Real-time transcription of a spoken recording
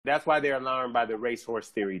that's why they're alarmed by the racehorse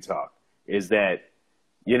theory talk. Is that,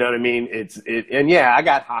 you know what I mean? And yeah, I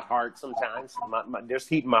got hot heart sometimes. There's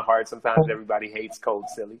heat in my heart sometimes. Everybody hates cold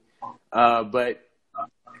silly, but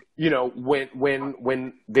you know,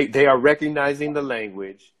 when they are recognizing the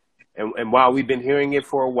language, and while we've been hearing it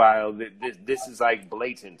for a while, this is like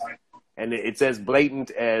blatant, and it's as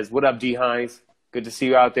blatant as what up, D Hines? Good to see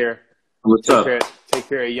you out there. What's up? Take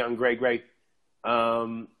care of young Gray.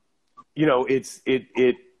 You know,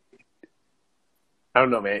 I don't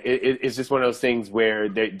know, man. It's just one of those things where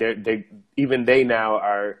they now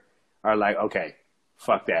are like, okay,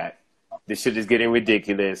 fuck that. This shit is getting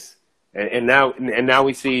ridiculous. And now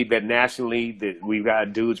we see that nationally that we've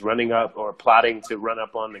got dudes running up or plotting to run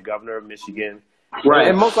up on the governor of Michigan. Right.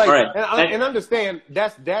 And most likely, right. and understand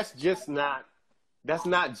that's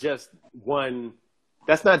not just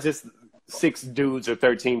 6 dudes or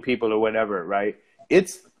 13 people or whatever, right?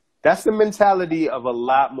 That's the mentality of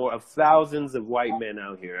of thousands of white men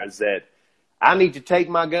out here, is that I need to take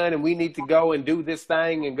my gun and we need to go and do this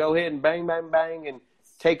thing and go ahead and bang, bang, bang and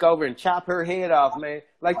take over and chop her head off, man.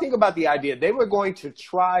 Like, think about the idea. They were going to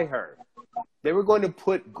try her. They were going to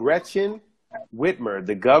put Gretchen Whitmer,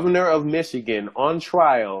 the governor of Michigan, on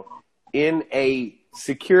trial in a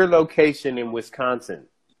secure location in Wisconsin.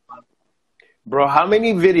 Bro, how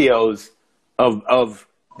many videos of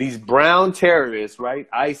these brown terrorists, right?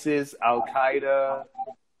 ISIS, Al-Qaeda,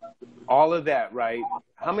 all of that, right?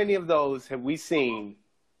 How many of those have we seen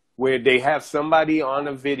where they have somebody on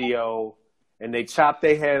a video and they chop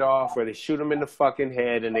their head off or they shoot them in the fucking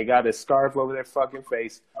head and they got a scarf over their fucking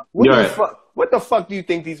face? What the fuck do you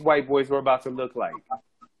think these white boys were about to look like?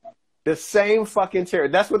 The same fucking terror.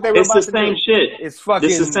 That's what they were about to do. It's the same shit. It's fucking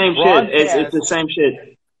It's the same shit. It's the same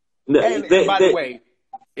shit. And by the way,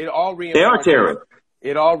 it all reinforces. They are terrorists.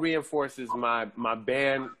 It all reinforces my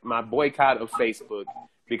boycott of Facebook,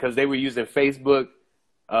 because they were using Facebook,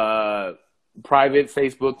 private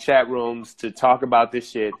Facebook chat rooms to talk about this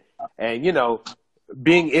shit. And, you know,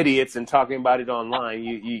 being idiots and talking about it online,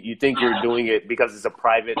 you think you're doing it because it's a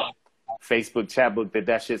private Facebook chat book,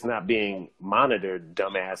 that shit's not being monitored,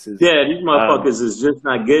 dumbasses. Yeah, these motherfuckers is just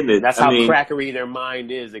not getting it. That's how crackery their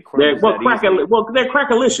mind is. They're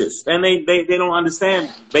crackalicious, and they don't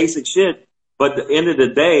understand basic shit. But at the end of the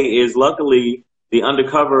day is, luckily, the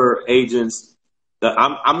undercover agents,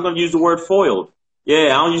 I'm going to use the word foiled.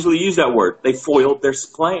 Yeah, I don't usually use that word. They foiled their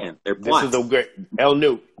plan, their plot. This is El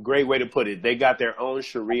Newt, great way to put it. They got their own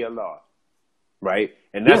Sharia law, right?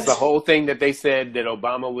 And that's the whole thing that they said that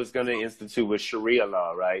Obama was going to institute was Sharia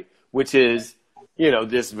law, right? Which is, you know,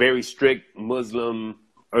 this very strict Muslim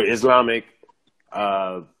or Islamic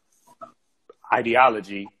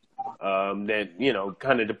ideology that, you know,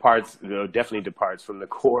 kind of definitely departs from the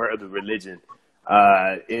core of the religion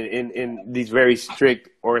in these very strict,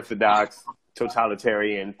 orthodox,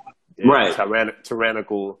 totalitarian,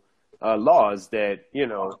 tyrannical laws that, you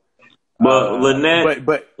know. Well,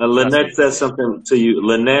 Lynette says something to you.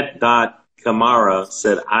 Lynette.Camara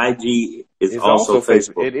said IG is also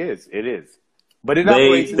Facebook. It is. But it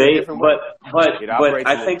operates in a different way. But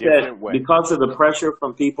I think that because of the pressure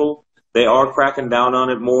from people, they are cracking down on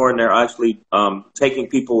it more, and they're actually taking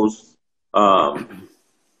people's off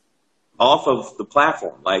of the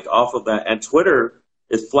platform, like off of that. And Twitter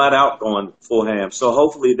is flat out going full ham. So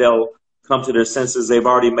hopefully they'll come to their senses. They've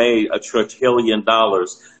already made $1 trillion.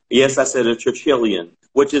 Yes, I said $1 trillion,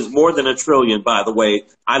 which is more than $1 trillion, by the way.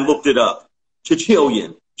 I looked it up.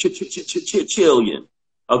 Chillion.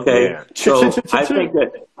 Okay. Yeah. So I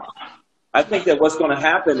think that what's going to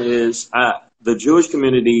happen is the Jewish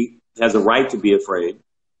community has a right to be afraid,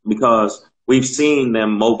 because we've seen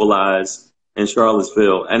them mobilize in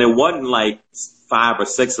Charlottesville, and it wasn't like 5 or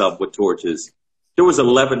 6 of them with torches. There was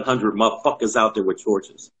 1,100 motherfuckers out there with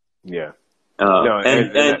torches. Yeah.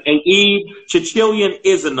 And Chichillion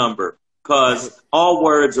is a number, because all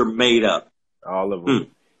words are made up. All of them.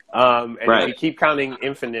 And if you keep counting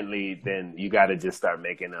infinitely, then you got to just start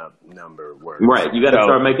making up number words. Right. You got to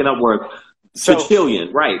start making up words.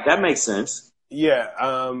 Chichillion. Right. That makes sense. Yeah.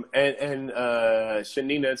 And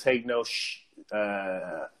Shanina Take No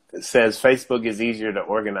says Facebook is easier to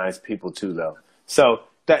organize people too, though. So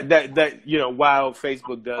that you know, while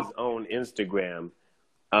Facebook does own Instagram,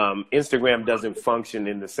 Instagram doesn't function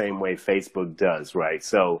in the same way Facebook does, right?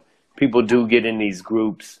 So people do get in these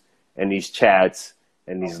groups and these chats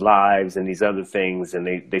and these lives and these other things, and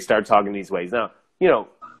they start talking these ways. Now, you know,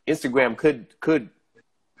 Instagram could,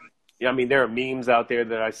 I mean, there are memes out there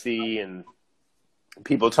that I see, and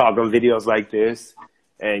people talk on videos like this,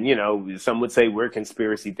 and, you know, some would say we're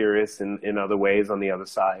conspiracy theorists in other ways on the other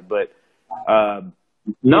side, but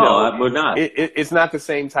No, we're not. It's not the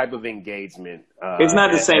same type of engagement. It's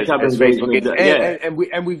not the same type of engagement.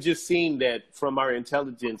 And we've just seen that from our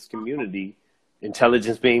intelligence community,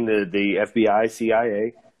 intelligence being the FBI,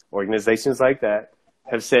 CIA, organizations like that,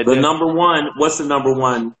 have said the number one. What's the number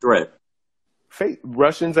one threat?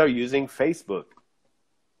 Russians are using Facebook.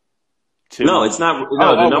 No, it's not.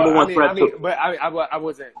 No, the number one threat. But I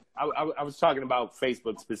wasn't. I was talking about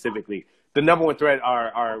Facebook specifically. The number one threat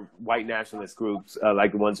are white nationalist groups,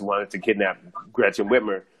 like the ones who wanted to kidnap Gretchen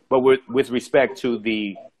Whitmer. But with respect to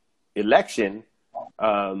the election,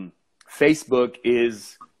 Facebook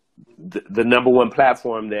is the number one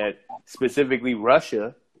platform that specifically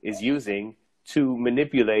Russia is using to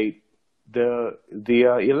manipulate the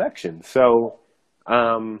election. So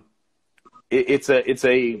it's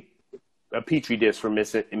a petri dish for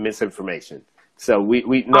misinformation. So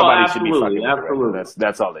nobody should be fucking with it.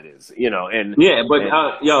 That's all it is, And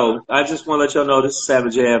I just want to let y'all know this is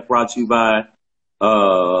Savage AF brought to you by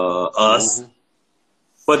us. Mm-hmm.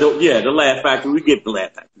 But the Laugh Factory, we get the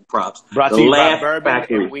Laugh Factory props. Brought to you by bourbon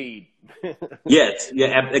and weed. Yes,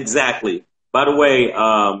 exactly. By the way,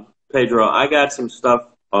 Pedro, I got some stuff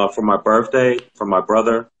for my birthday from my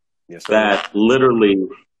brother that literally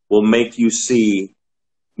will make you see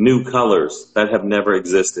new colors that have never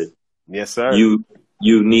existed. Yes, sir. You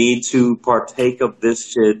need to partake of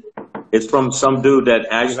this shit. It's from some dude that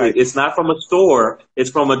actually, it's not from a store. It's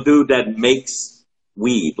from a dude that makes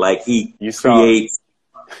weed. Like he creates.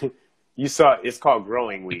 You saw it's called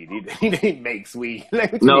growing weed. He makes weed.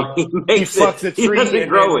 No, he fucks a tree. He doesn't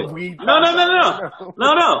grow it. No.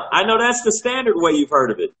 I know that's the standard way you've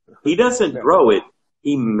heard of it. He doesn't grow it.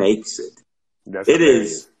 He makes it. It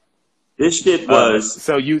is. This shit was.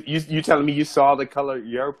 So you telling me you saw the color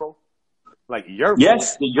purple? Like purple?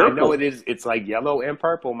 Yes, the purple. I know it is. It's like yellow and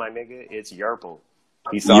purple, my nigga. It's purple.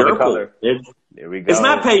 He saw the color. There we go. It's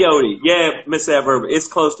not peyote. Yeah, Miss Adverb. It's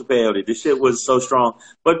close to peyote. This shit was so strong.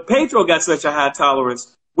 But Pedro got such a high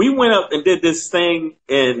tolerance. We went up and did this thing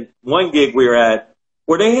in one gig we were at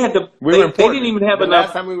where they had to. They didn't even have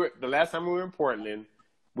enough. The last time we were in Portland,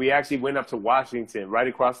 we actually went up to Washington, right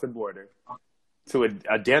across the border, to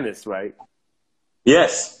a dentist, right?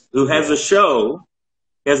 Yes, who has a show.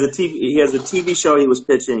 He has a TV show he was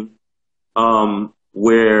pitching,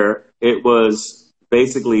 where it was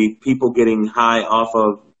basically people getting high off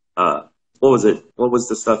of what was it? What was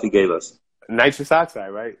the stuff he gave us? Nitrous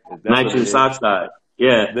oxide, right? Nitrous oxide.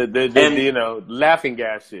 Yeah. The laughing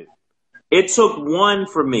gas shit. It took one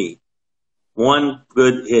for me. One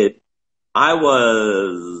good hit. I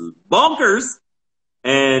was bonkers.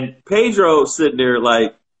 And Pedro sitting there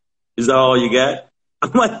like, is that all you got?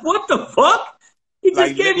 I'm like, what the fuck? He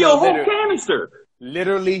just gave you a whole canister.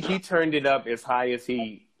 Literally, he turned it up as high as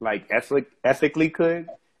he ethically could.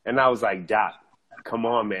 And I was like, Doc, come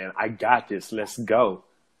on, man. I got this. Let's go.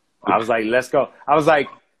 I was like, let's go. I was like,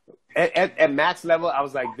 at max level, I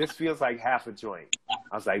was like, this feels like half a joint.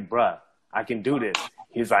 I was like, bruh, I can do this.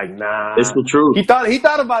 He's like, nah. It's the truth. He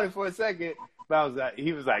thought about it for a second. But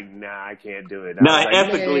he was like, nah, I can't do it. Nah,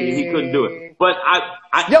 ethically, he couldn't do it. But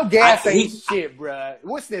your gas ain't shit, bruh.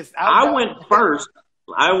 What's this? I went first.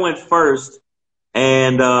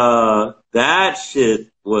 And that shit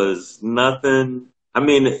was nothing. I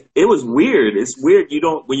mean, it was weird. It's weird.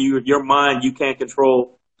 Your mind, you can't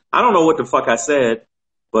control. I don't know what the fuck I said,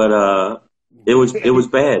 but it was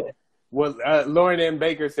bad. Well, Lauren M.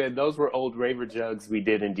 Baker said those were old raver jugs we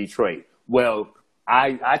did in Detroit. Well,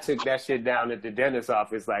 I took that shit down at the dentist's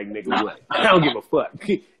office like, nigga, what? I don't give a fuck.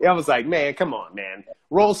 I was like, man, come on, man.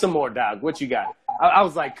 Roll some more, dog. What you got? I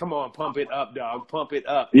was like, come on, pump it up, dog. Pump it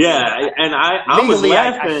up. Yeah, and I was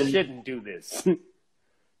laughing. I shouldn't do this.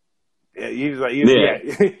 He was like,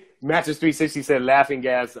 yeah. Mattress 360 said laughing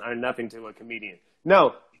gas are nothing to a comedian.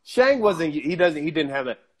 No, Shang wasn't. He didn't have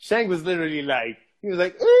a. Shang was literally like, he was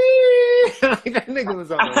like, like that nigga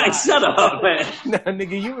was on a ride. Shut up, man. No,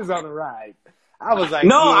 nigga, you was on a ride. I was like,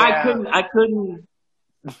 no, yeah. I couldn't.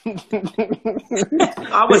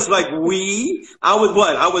 I was like, I was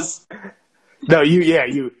what? I was. No,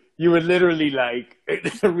 you were literally like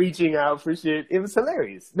reaching out for shit. It was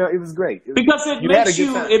hilarious. No, it was great. Because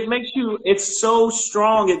it makes you, it's so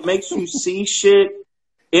strong. It makes you see shit.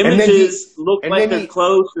 Images look like they're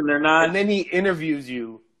close and they're not. And then he interviews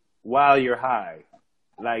you while you're high.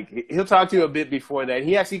 Like, he'll talk to you a bit before that.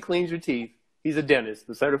 He actually cleans your teeth. He's a dentist,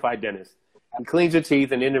 a certified dentist. He cleans your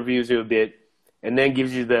teeth and interviews you a bit, and then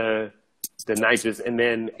gives you the nitrous, and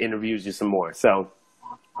then interviews you some more. So,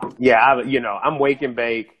 yeah, I'm wake and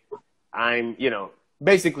bake. I'm,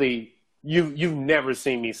 basically, you've never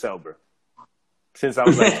seen me sober since I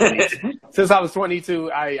was like since I was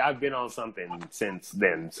 22, I've been on something since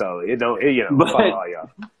then. So it don't, you know, fuck all y'all.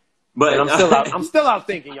 But I'm still out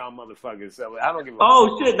thinking y'all motherfuckers. So I don't give a fuck.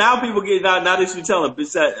 Oh shit! Now people get now that you tell them.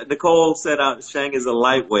 Nicole said Shang is a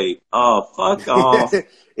lightweight. Oh fuck off!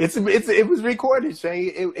 It was recorded,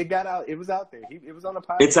 Shang. It got out. It was out there. It was on the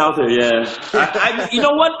podcast. It's out there, yeah. You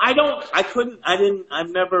know what? I've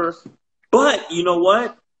never. But you know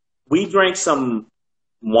what? We drank some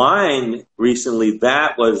wine recently.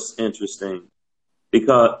 That was interesting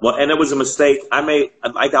and it was a mistake I made.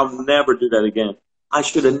 Like I'll never do that again. I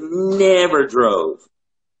should have never drove.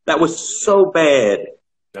 That was so bad.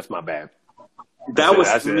 That's my bad. That was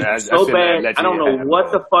so bad. I don't know what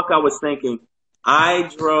the fuck I was thinking. I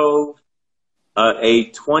drove not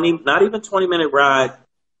even 20-minute ride,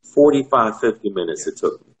 45, 50 minutes it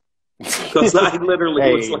took me. Because I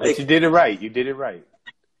literally was like... You did it right. You did it right.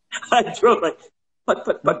 I drove like...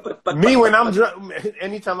 Me, when I'm drunk,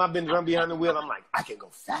 anytime I've been drunk behind the wheel, I'm like, I can go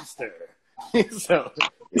faster. So...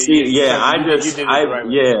 See, yeah,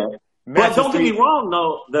 But don't get me wrong,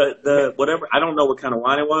 though. The whatever, I don't know what kind of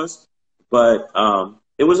wine it was, but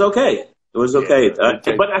it was okay. It was okay.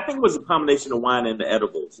 But I think it was a combination of wine and the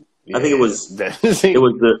edibles. Yeah, I think it was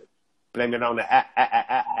the blame it on the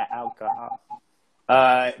alcohol.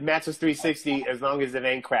 Mattress 360, as long as it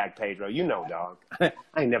ain't crack, Pedro. You know, dog. I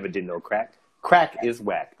ain't never did no crack. Crack is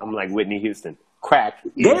whack. I'm like Whitney Houston. Crack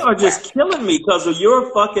is They are just killing me because of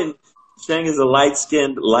your fucking... Shang is a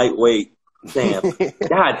light-skinned, lightweight champ.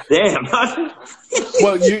 God damn.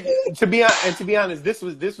 Well, to be honest, this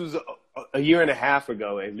was a year and a half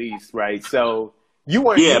ago at least, right? So you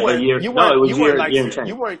weren't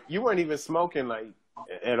even smoking like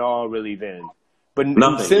at all really then. But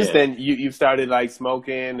since then you started like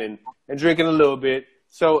smoking and drinking a little bit.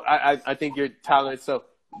 So I think you're tolerant. So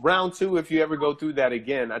round 2, if you ever go through that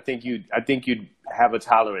again, I think you'd have a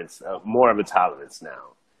tolerance, more of a tolerance now.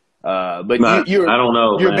 But I don't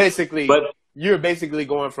know. You're basically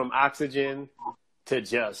going from oxygen to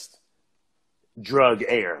just drug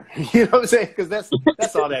air. You know what I'm saying? Because that's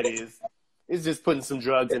all that is. It's just putting some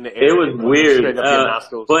drugs in the air. It was weird. Straight up your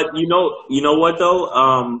nostrils. But you know what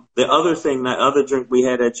though? The other thing, that other drink we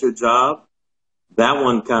had at your job, that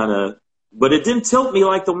one kind of, but it didn't tilt me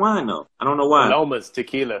like the wine though. I don't know why. Loma's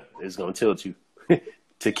tequila is gonna tilt you.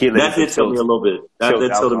 Tequila. That did tilt me a little bit. That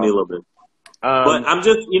did tilt me a little bit. But I'm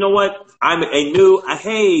just, you know what?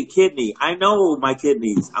 Hey, kidney. I know my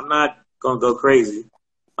kidneys. I'm not going to go crazy.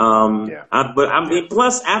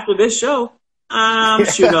 Plus after this show, I'm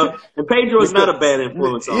shooting up. And Pedro is not a bad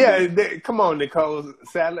influence on me. Come on, Nicole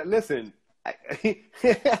Sadler. Listen,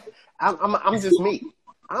 I'm just me.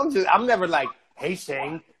 I'm never like, hey,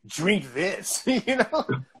 Shane, drink this. You know?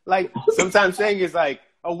 Like, sometimes Shane is like,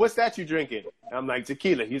 oh, what's that you drinking? And I'm like,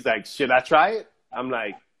 tequila. He's like, should I try it? I'm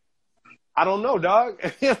like, I don't know, dog.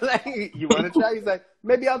 Like, you want to try? He's like,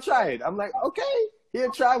 maybe I'll try it. I'm like, okay, here,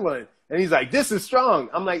 try one. And he's like, this is strong.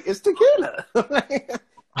 I'm like, it's tequila. I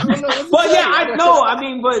don't know. I know. I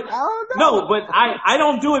mean, but no, but I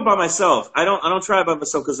don't do it by myself. I don't try it by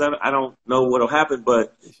myself because I don't know what'll happen.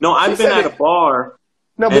 But no, I've been at a bar,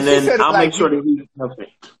 and then I'll make sure that he helps me.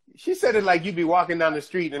 She said it like you'd be walking down the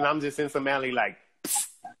street, and I'm just in some alley like,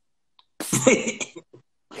 hey,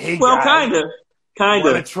 well, guys. kind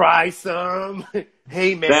of. Want to try some?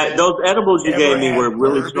 Hey, man. Those edibles you gave me were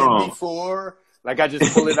really strong. Before? Like, I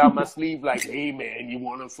just pull it out my sleeve like, hey, man, you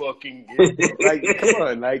want to fucking get...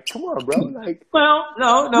 Like, come on, bro. Like, well,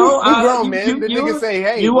 no. You grown, man. The nigga say,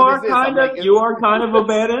 hey, you are kind of a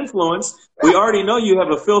bad influence. We already know you have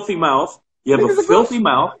a filthy mouth. You have a filthy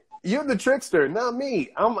mouth. You're the trickster, not me.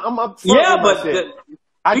 I'm up front. Yeah, but...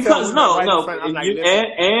 because, no. And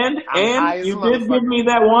you did give me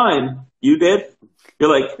that wine. You did?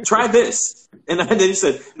 You're like, try this. And then you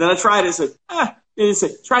said, then I tried it and said, And you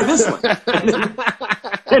said, try this one.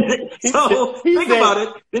 So think about it.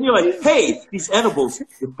 Then you're like, hey, these edibles,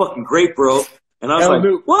 they're fucking great, bro. And I was like,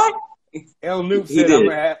 what? El Noob said,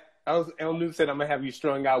 I'm going to have you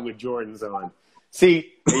strung out with Jordans on.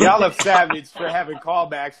 See, y'all are savage for having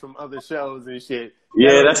callbacks from other shows and shit.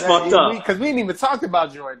 Yeah, that's fucked up. Because we didn't even talk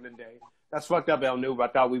about Jordan today. That's fucked up, El Noob. I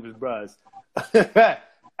thought we was bros.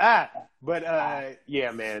 But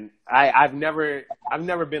yeah, man, I've never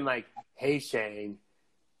been like, hey, Shane,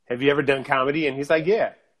 have you ever done comedy? And he's like,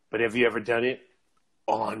 yeah, but have you ever done it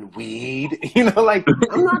on weed? You know, like,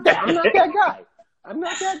 I'm not that guy.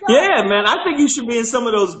 Yeah, man, I think you should be in some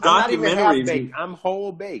of those documentaries. I'm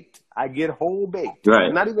whole baked. I get whole baked. Right.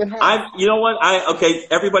 I'm not even half. You know what?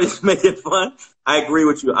 Everybody's making fun. I agree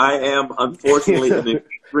with you. I am, unfortunately, an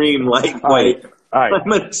extreme lightweight. All right.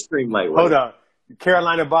 I'm an extreme lightweight. Hold on.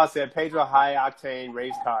 Carolina Boss said, Pedro high octane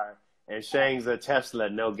race car and Shang's a Tesla,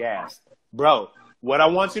 no gas. Bro, what I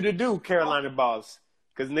want you to do, Carolina boss,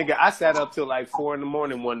 because, nigga, I sat up till like 4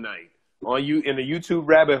 a.m. one night in a YouTube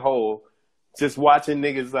rabbit hole just watching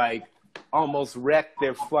niggas, like, almost wreck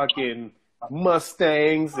their fucking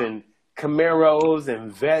Mustangs and Camaros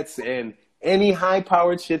and Vets and any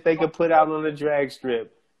high-powered shit they could put out on the drag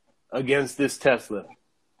strip against this Tesla.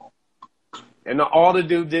 And all the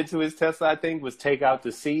dude did to his Tesla, I think, was take out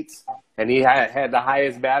the seats, and he had the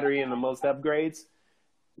highest battery and the most upgrades.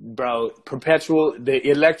 Bro, the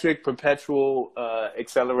electric perpetual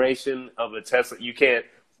acceleration of a Tesla, you can't,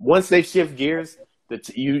 once they shift gears,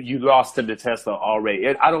 you lost to the Tesla already.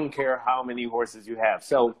 I don't care how many horses you have.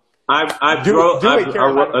 So I drove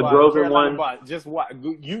in one. Just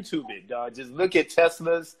YouTube it, dog. Just look at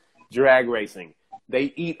Tesla's drag racing.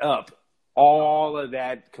 They eat up all of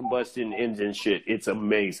that combustion engine shit. It's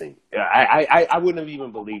amazing. I wouldn't have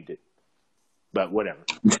even believed it. But whatever.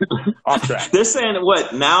 Off track. They're saying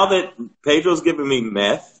what now that Pedro's giving me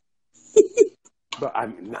meth? But I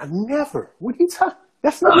never. What are you talking?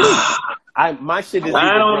 That's not me. My shit is.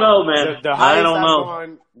 I don't know, man. The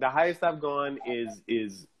highest the highest I've gone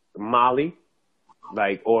is Molly,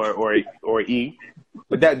 like or E,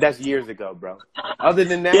 but that's years ago, bro. Other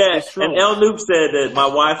than that, yeah. it's true. And El Noob said that my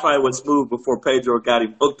Wi-Fi was smooth before Pedro got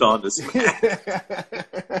him hooked on this.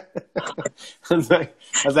 I was like,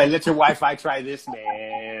 let your Wi-Fi try this,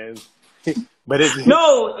 man. But it's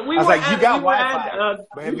no. We were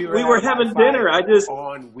having dinner.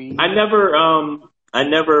 I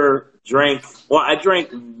never drank. Well, I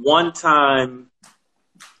drank one time,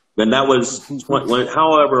 and that was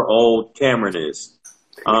however old Cameron is.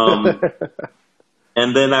 And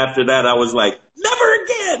then after that, I was like, never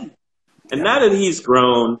again. And now that he's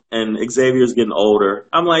grown and Xavier's getting older,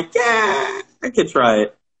 I'm like, yeah, I can try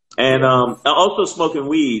it. And also smoking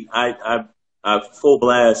weed, I full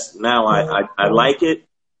blast now. I like it,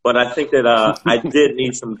 but I think that I did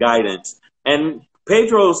need some guidance. And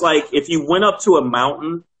Pedro's like, if you went up to a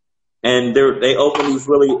mountain and they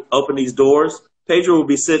open these doors, Pedro will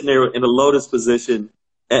be sitting there in a lotus position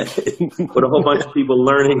with a whole bunch of people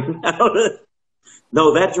learning how to.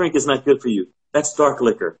 No, that drink is not good for you. That's dark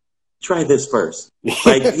liquor. Try this first.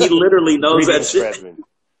 Like he literally knows that shit.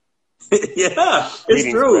 Yeah, it's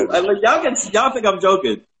true. Y'all think I'm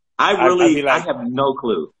joking. I have no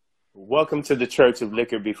clue. Welcome to the church of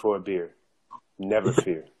liquor before beer. Never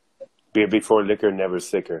fear. Beer before liquor, never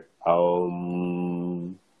sicker.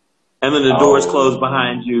 And then the doors close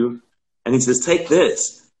behind you, and he says, "Take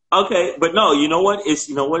this." Okay, but no, you know what? It's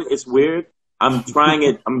weird. I'm trying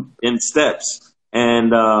it. I'm in steps,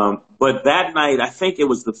 and but that night, I think it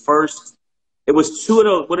was the first. It was two of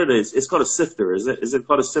those. What it is? It's called a sifter. Is it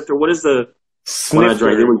called a sifter? What is the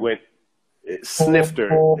snifter? Snifter.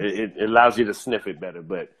 It allows you to sniff it better,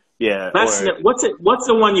 but yeah. What's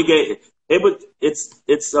the one you gave?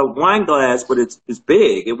 It's a wine glass, but it's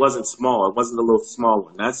big. It wasn't small. It wasn't a little small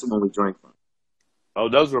one. That's the one we drank from. Oh,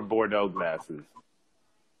 those were Bordeaux glasses.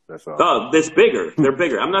 That's all. Oh, it's bigger. They're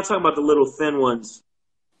bigger. I'm not talking about the little thin ones.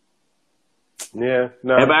 Yeah.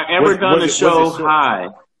 No. Have I ever done a show high?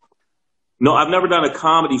 No, I've never done a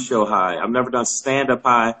comedy show high. I've never done stand-up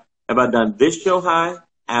high. Have I done this show high?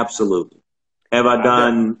 Absolutely. Have I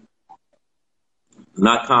done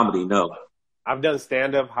not comedy? No. I've done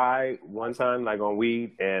stand-up high one time, like on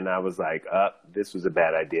weed, and I was like, this was a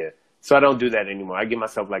bad idea. So I don't do that anymore. I give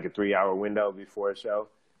myself like a 3-hour window before a show.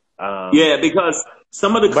 Yeah, because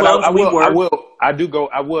some of the clubs I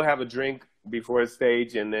will have a drink before a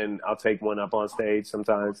stage, and then I'll take one up on stage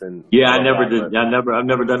sometimes. And yeah, I've never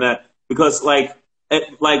done that because like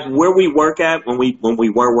where we work at when we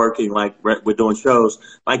were working, like we're doing shows,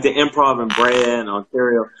 like the Improv in Brea and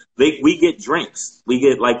Ontario, we get drinks. We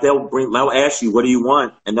get like they'll ask you what do you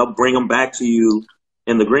want, and they'll bring them back to you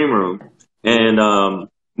in the green room. And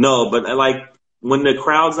no, but like when the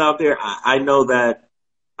crowd's out there, I know that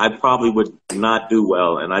I probably would not do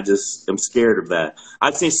well, and I just am scared of that.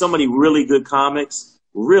 I've seen so many really good comics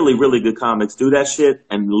do that shit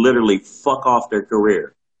and literally fuck off their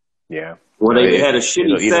career. Yeah. Where they had a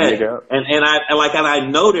shitty set, and I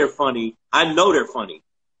know they're funny. I know they're funny,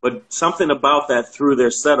 but something about that threw their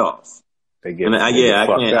set off. I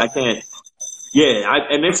can't. Yeah,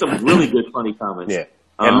 and there's some really good funny comics. Yeah,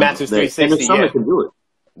 and Matches 360. And can do it.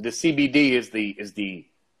 The CBD is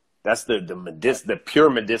the pure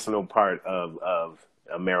medicinal part of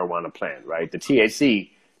a marijuana plant, right? The THC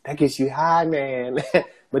that gets you high, man.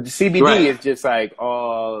 But the CBD is just like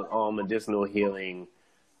all medicinal healing.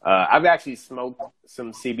 I've actually smoked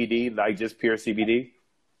some CBD, like just pure CBD,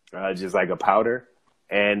 just like a powder.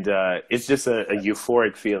 And it's just a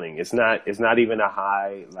euphoric feeling. It's not even a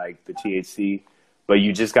high like the THC, but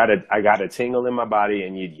you just I got a tingle in my body,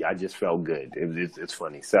 and I just felt good. It's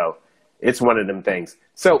funny. So it's one of them things.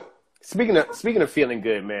 So speaking of feeling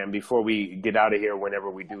good, man, before we get out of here, whenever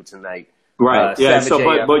we do tonight. Right. Yeah. So,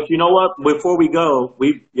 but you know what? Before we go,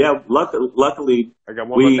 luckily, I got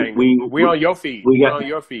one more thing. We on your feed. We're on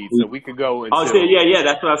your feed, so we could go. Yeah.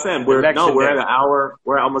 That's what I'm saying. We're at an hour.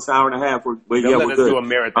 We're almost an hour and a half. We're let us good. do a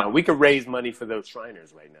marathon. We could raise money for those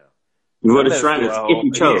Shriners right now. For the Shriners, if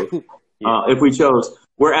you chose. If we chose.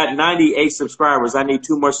 We're at 98 subscribers. I need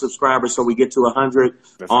 2 more subscribers so we get to 100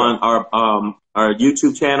 on our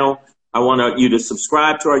YouTube channel. I want you to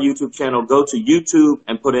subscribe to our YouTube channel. Go to YouTube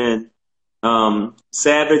and put in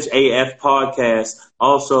Savage AF Podcast.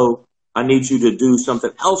 Also, I need you to do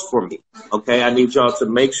something else for me. Okay, I need y'all to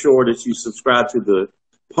make sure that you subscribe to the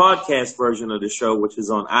podcast version of the show, which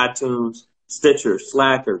is on iTunes, Stitcher,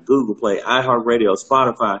 Slacker, Google Play, iHeartRadio,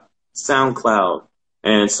 Spotify, SoundCloud.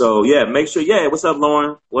 And so, make sure. What's up,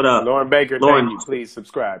 Lauren? What up? Lauren Baker, Lauren, thank you. Please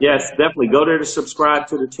subscribe. Yes, definitely. Go there to subscribe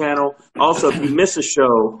to the channel. Also, if you miss a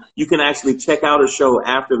show, you can actually check out a show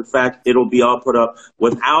after the fact. It'll be all put up.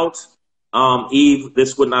 Without Eve,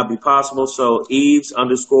 this would not be possible. So Eves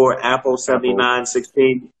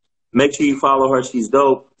 _Apple7916. Make sure you follow her. She's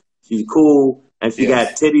dope. She's cool. And she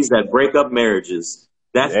got titties that break up marriages.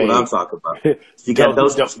 That's what I'm talking about. She got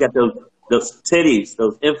those titties,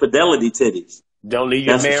 those infidelity titties. Don't leave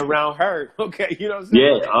your man around her. Okay, you know what I'm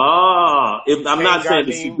saying? Yeah. I'm not saying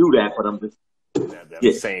that she do that, but I'm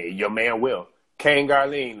just saying your man will. Kane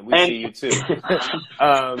Garlene, we see you too.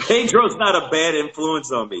 Pedro's not a bad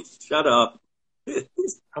influence on me. Shut up.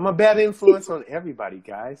 I'm a bad influence on everybody,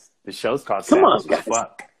 guys. The show's called Savage as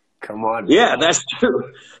Fuck. Come on. Yeah, that's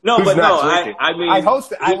true. No, Who's but no, I host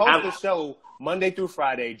the show Monday through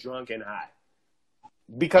Friday, drunk and high.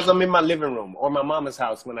 Because I'm in my living room or my mama's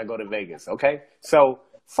house when I go to Vegas, okay? So,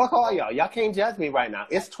 fuck all y'all. Y'all can't judge me right now.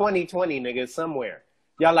 It's 2020, nigga, somewhere.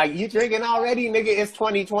 Y'all like, you drinking already, nigga? It's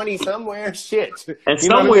 2020 somewhere. Shit. And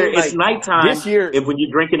somewhere it's nighttime this year, when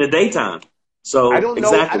you drink in the daytime. So, I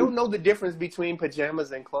don't know the difference between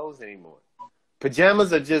pajamas and clothes anymore.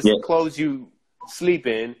 Pajamas are just clothes you sleep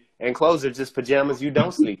in, and clothes are just pajamas you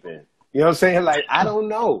don't sleep in. You know what I'm saying? Like, I don't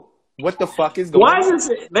know. What the fuck is going on?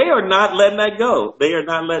 They are not letting that go. They are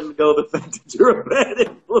not letting go the fact that you're a bad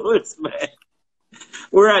influence, man.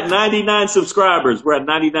 We're at 99 subscribers. We're at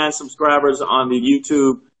 99 subscribers on the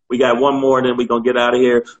YouTube. We got one more, and then we're going to get out of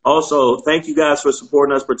here. Also, thank you guys for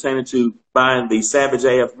supporting us pertaining to buying the Savage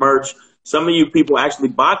AF merch. Some of you people actually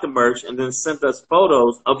bought the merch and then sent us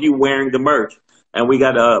photos of you wearing the merch. And we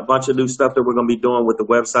got a bunch of new stuff that we're going to be doing with the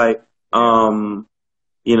website.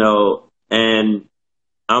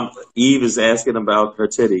 Eve is asking about her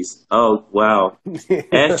titties. Oh, wow.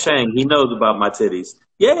 Ask Shane. He knows about my titties.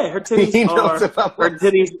 Yeah, her titties her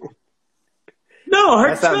titties. No,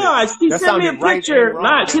 she sent me a picture.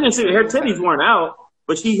 She didn't see her titties weren't out,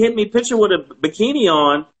 but she hit me a picture with a bikini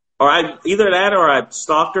on, or either that or I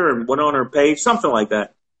stalked her and went on her page, something like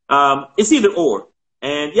that. It's either or.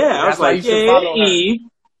 And I was like, Eve.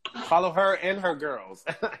 Follow her and her girls.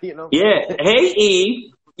 You know? Yeah. Hey,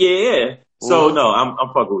 Eve. Yeah. So no, I'm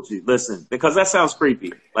fucking with you. Listen, because that sounds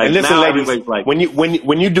creepy. Like, and listen, ladies, like, when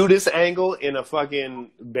you do this angle in a fucking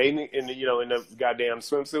bathing in the goddamn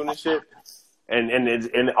swimsuit and shit,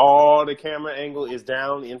 and all the camera angle is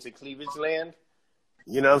down into cleavage land.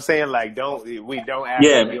 You know what I'm saying? Like, we don't act.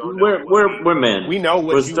 Yeah, like we don't know we're men. We know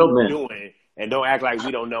what you're doing. And don't act like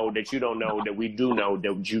we don't know that you don't know that we do know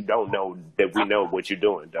that you don't know that we know what you're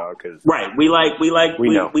doing, dog. Cause right, we like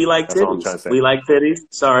titties. We like titties.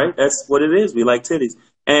 Sorry, that's what it is. We like titties.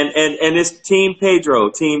 And it's Team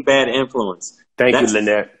Pedro, Team Bad Influence. Thank you,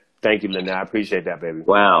 Lynette. I appreciate that, baby.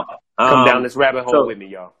 Wow. Come down this rabbit hole with me,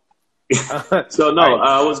 y'all. So no,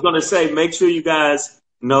 I was going to say, make sure you guys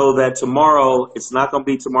know that tomorrow, it's not going to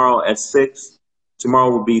be tomorrow at 6.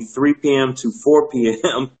 Tomorrow will be 3 p.m. to 4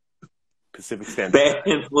 p.m. Pacific Standard Bad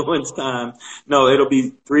Influence time. No, it'll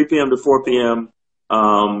be 3 p.m. to 4 p.m.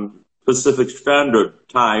 Pacific Standard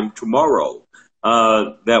time tomorrow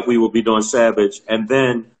that we will be doing Savage. And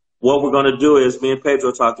then what we're going to do is, me and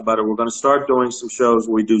Pedro talked about it, we're going to start doing some shows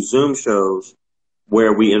where we do Zoom shows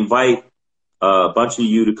where we invite a bunch of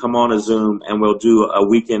you to come on a Zoom and we'll do a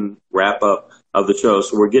weekend wrap-up of the show.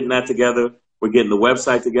 So we're getting that together. We're getting the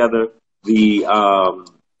website together. The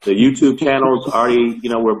YouTube channel's already,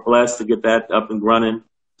 we're blessed to get that up and running.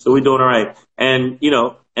 So we're doing all right. And,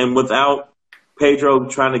 and without Pedro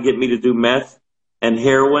trying to get me to do meth and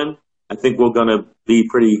heroin, I think we're going to be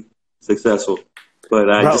pretty successful. But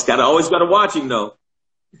I always got to watch him, though.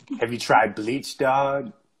 Have you tried bleach,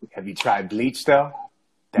 dog? Have you tried bleach, though?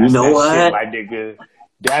 You That's know that what? shit, my nigga.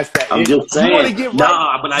 That's that. I'm just saying. You want to get right?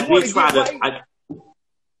 Nah, but I did try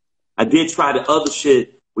I did try the other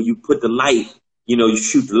shit where you put the light, you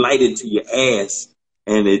shoot the light into your ass,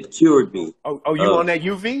 and it cured me. Oh, you on that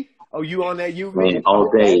UV? Oh, you on that UV? Man, all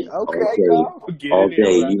day. All day.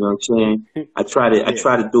 You know what I'm saying? I try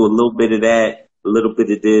to do a little bit of that, a little bit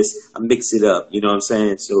of this. I mix it up. You know what I'm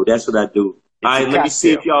saying? So that's what I do. All right, let me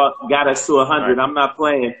see if y'all got us to 100. Right. I'm not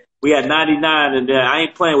playing. We had 99, and I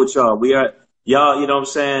ain't playing with y'all. We are y'all. You know what I'm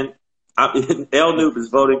saying? L Noob is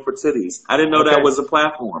voting for titties. I didn't know that was a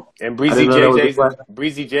platform. And Breezy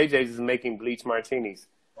JJ's is making bleach martinis.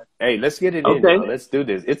 Hey, let's get it in. Now. Let's do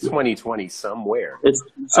this. It's 2020 somewhere. It's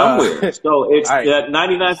somewhere. So it's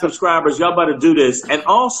 99 subscribers. Y'all better do this. And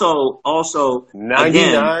also, 99,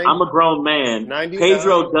 again, I'm a grown man. 99.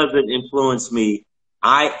 Pedro doesn't influence me.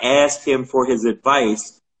 I asked him for his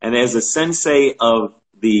advice, and as a sensei of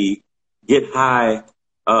the get high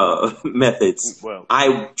methods,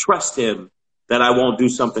 I trust him that I won't do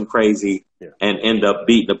something crazy and end up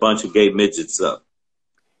beating a bunch of gay midgets up.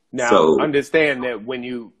 Now, understand that when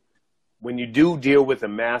you do deal with a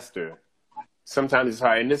master, sometimes it's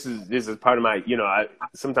hard. And this is part of my,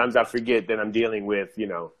 sometimes I forget that I'm dealing with,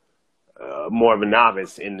 more of a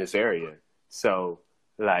novice in this area. So,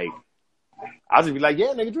 like, I'll just be like,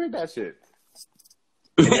 yeah, nigga, drink that shit.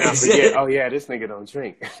 And then I forget, oh, yeah, this nigga don't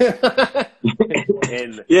drink.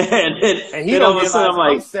 and he don't realize, I'm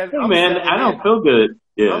like, man, I don't feel good.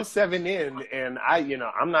 Yeah. I'm 7 in, and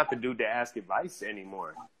I'm not the dude to ask advice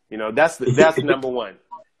anymore. That's number one.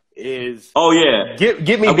 Is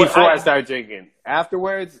give me before I start drinking.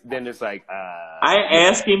 Afterwards, then it's like I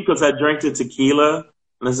asked him because I drank the tequila,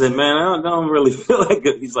 and I said, man, I don't really feel like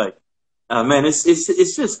it. He's like, man, it's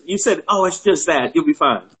just, you said, oh, it's just that, you'll be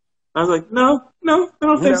fine. I was like, no, I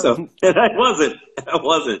don't think so. And I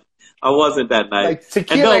wasn't that night. Like,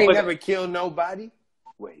 tequila ain't never killed nobody.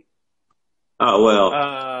 Wait. Oh well.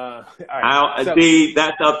 All right. See,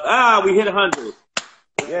 that's up. We hit 100.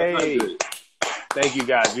 Yay! 100. Thank you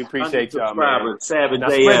guys. We appreciate y'all, man. Savage now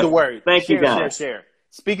spread the word. Thank you guys. Share.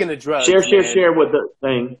 Speaking of drugs, share with the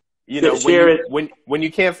thing. When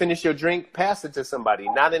you can't finish your drink, pass it to somebody.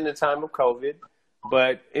 Not in the time of COVID,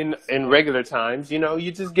 but in regular times.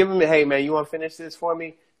 You just give them, hey man, you want to finish this for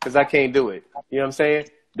me? Because I can't do it. You know what I'm saying?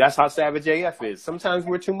 That's how Savage AF is. Sometimes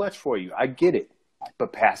we're too much for you. I get it,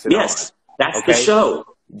 but pass it on. Yes, that's the show.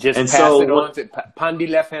 Just pass it on to Pandi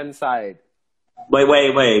left hand side. Wait.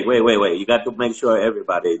 You got to make sure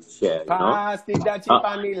everybody's sharing. Pass the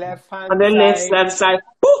Pandi left hand side.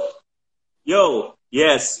 Yo,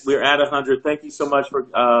 yes, we're at 100. Thank you so much for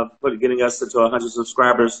getting us to 100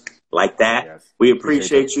 subscribers like that. Yes, we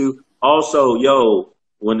appreciate you. Also,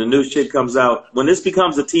 when the new shit comes out, when this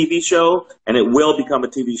becomes a TV show, and it will become a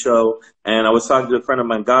TV show, and I was talking to a friend of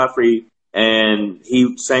mine, Godfrey, and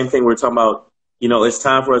same thing, we're talking about, it's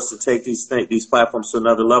time for us to take these platforms to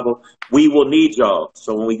another level. We will need y'all.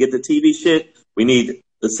 So when we get the TV shit, we need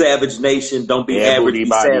the Savage Nation. Don't be average, be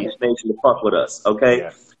Savage Nation to fuck with us, okay?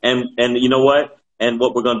 Yeah. And you know what? And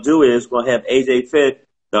what we're going to do is we're going to have AJ Fit.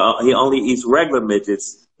 He only eats regular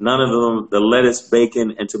midgets, none of them the lettuce,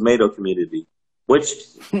 bacon, and tomato community, which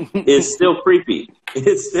is still creepy.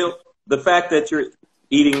 It's still the fact that you're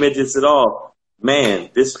eating midgets at all. Man,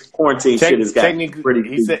 this quarantine shit has got pretty.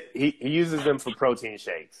 He said he uses them for protein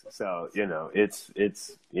shakes, so it's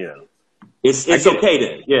okay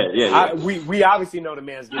then. Yeah. We obviously know the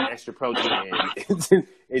man's getting extra protein in.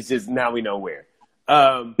 It's just now we know where.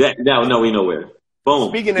 Now we know where. Boom.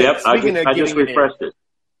 Speaking of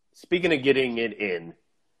getting it in,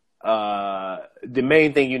 the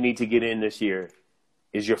main thing you need to get in this year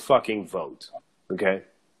is your fucking vote. Okay.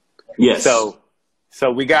 Yes. So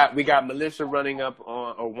we got militia running up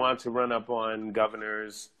on, or want to run up on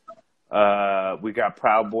governors. We got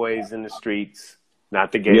Proud Boys in the streets,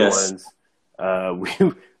 not the gay ones.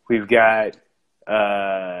 We've got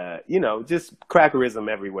just crackerism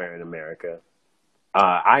everywhere in America.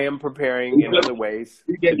 I am preparing in other ways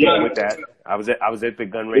to deal with that. I was at the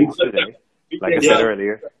gun range today, like I said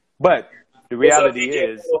earlier. But the reality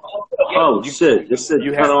is, shit! This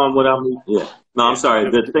shit cut on without me. Yeah. No, I'm sorry.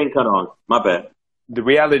 The thing cut on. My bad. The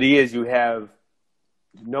reality is you have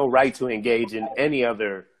no right to engage in any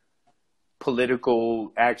other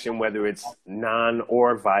political action, whether it's non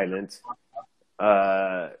or violent,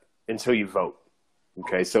 until you vote.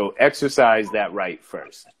 Okay, so exercise that right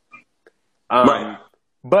first. Right.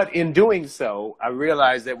 But in doing so, I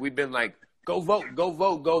realized that we've been like, go vote, go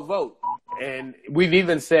vote, go vote. And we've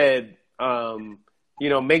even said,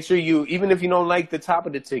 make sure you, even if you don't like the top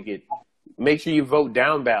of the ticket, make sure you vote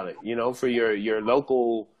down ballot, you know, for your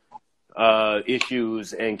local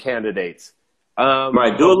issues and candidates.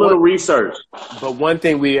 Right, do a little research. But one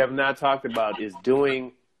thing we have not talked about is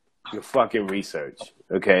doing your fucking research,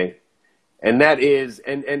 okay? And that is,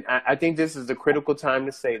 and I think this is the critical time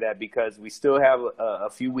to say that because we still have a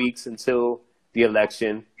few weeks until the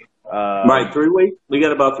election. Right, 3 weeks? We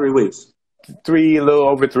got about 3 weeks. A little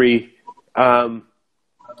over 3.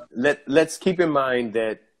 Let's keep in mind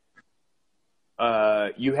that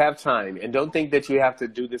you have time, and don't think that you have to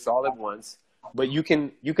do this all at once, but you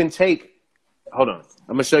can take, hold on,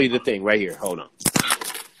 I'm going to show you the thing right here, hold on.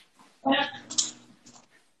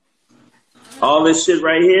 All this shit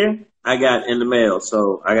right here, I got in the mail,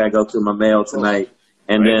 so I got to go through my mail tonight,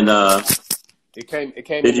 and then, It came.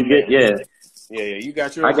 Did you get, yeah. Yeah, you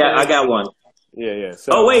got your. I got one. Yeah.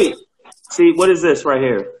 So, oh, wait, see, what is this right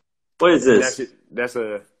here? What is this? That's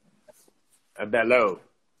a ballot.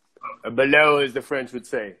 A ballot, as the French would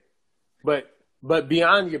say. But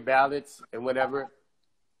beyond your ballots and whatever,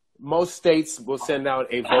 most states will send out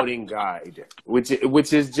a voting guide,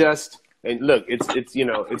 which is just, and look, it's you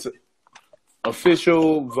know, it's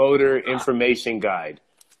official voter information guide.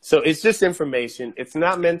 So it's just information. It's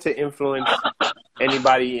not meant to influence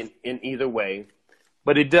anybody in either way,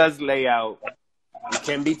 but it does lay out. It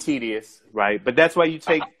can be tedious, right? But that's why you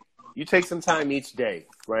take some time each day,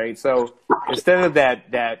 right? So instead of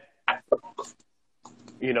that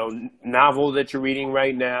you know, novel that you're reading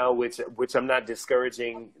right now, which I'm not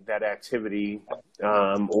discouraging that activity,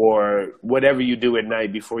 or whatever you do at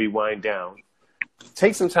night before you wind down,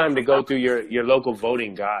 take some time to go through your local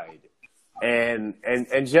voting guide and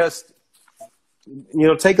just, you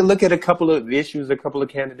know, take a look at a couple of issues, a couple of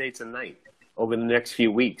candidates a night over the next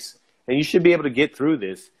few weeks. And you should be able to get through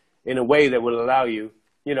this in a way that will allow you,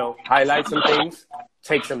 you know, highlight some things,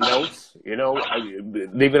 take some notes, you know,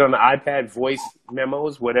 leave it on the iPad, voice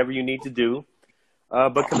memos, whatever you need to do.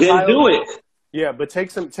 But compile, then do it. Yeah, but take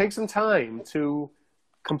some time to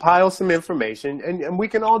compile some information, and we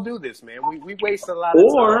can all do this, man. We waste a lot of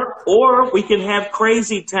time. Or we can have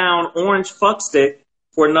Crazy Town Orange Fuckstick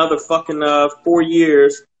for another fucking 4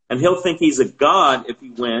 years, and he'll think he's a god if he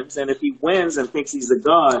wins. And if he wins and thinks he's a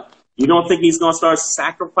god, you don't think he's gonna start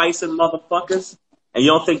sacrificing motherfuckers? And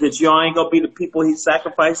you don't think that y'all ain't gonna be the people he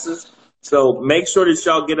sacrifices? So make sure that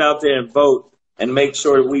y'all get out there and vote, and make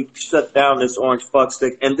sure that we shut down this orange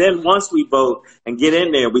fuckstick. And then once we vote and get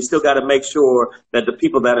in there, we still got to make sure that the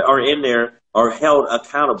people that are in there are held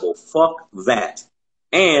accountable. Fuck that.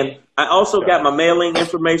 And I also got my mailing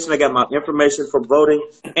information. I got my information for voting.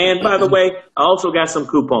 And by the way, I also got some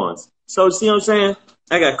coupons. So see what I'm saying?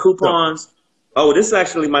 I got coupons. Oh, this is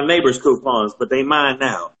actually my neighbor's coupons, but they mine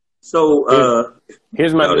now. So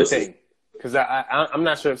here's my new thing, because I'm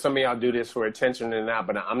not sure if some of y'all do this for attention or not,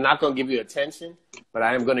 but I'm not going to give you attention, but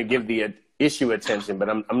I am going to give the issue attention. But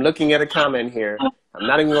I'm looking at a comment here. I'm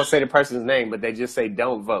not even going to say the person's name, but they just say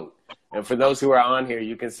don't vote. And for those who are on here,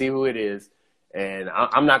 you can see who it is. And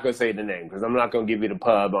I'm not going to say the name because I'm not going to give you the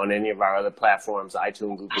pub on any of our other platforms: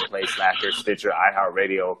 iTunes, Google Play, Slacker, Stitcher,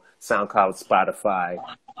 iHeartRadio, SoundCloud, Spotify,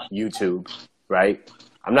 YouTube, right?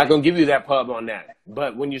 I'm not going to give you that pub on that.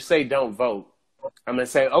 But when you say don't vote, I'm going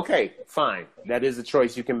to say, okay, fine. That is a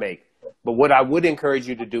choice you can make. But what I would encourage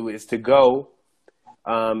you to do is to go,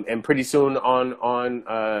 and pretty soon on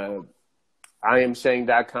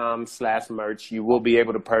IamShane.com/merch, you will be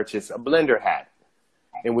able to purchase a blender hat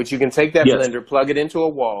in which you can take that blender, plug it into a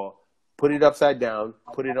wall, put it upside down,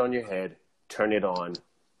 put it on your head, turn it on.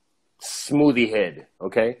 Smoothie head,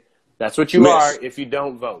 okay? That's what you are if you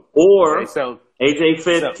don't vote. Or okay, so AJ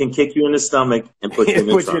Fit can kick you in the stomach and put you in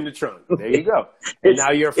the trunk. You in the trunk. There you go. And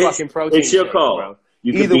now you're a fucking protein. It's your call. Bro.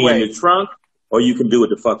 You can be in the trunk, or you can do what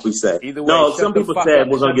the fuck we say. Either way, no, some people said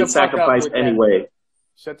we're going to get sacrificed anyway.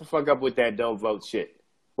 Shut the fuck up with that don't vote shit.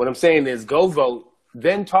 What I'm saying is go vote,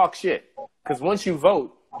 then talk shit. Because once you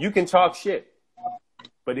vote, you can talk shit.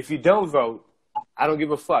 But if you don't vote, I don't give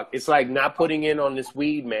a fuck. It's like not putting in on this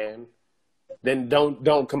weed, man. Then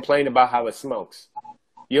don't complain about how it smokes.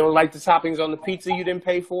 You don't like the toppings on the pizza you didn't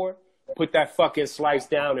pay for? Put that fucking slice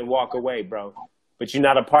down and walk away, bro. But you're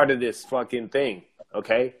not a part of this fucking thing,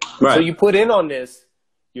 okay? Right. So you put in on this,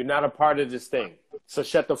 you're not a part of this thing. So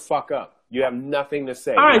shut the fuck up. You have nothing to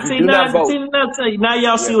say. All right, see, now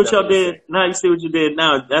y'all see what y'all did. Now you see what you did.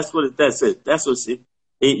 Now that's it. That's what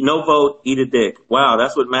it. No vote, eat a dick. Wow,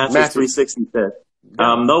 that's what Masters 360 said.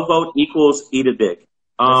 No vote equals eat a dick.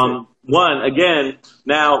 One, again,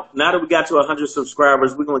 now that we got to 100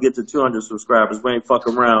 subscribers, we're going to get to 200 subscribers. We ain't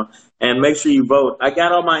fucking around. And make sure you vote. I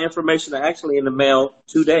got all my information actually in the mail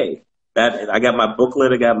today. I got my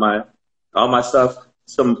booklet. I got all my stuff.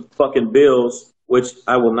 some fucking bills, which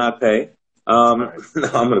I will not pay. No,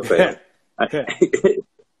 I'm gonna pay.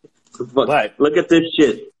 But look at this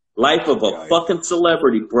shit. Life of a fucking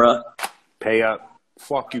celebrity, bruh. Pay up.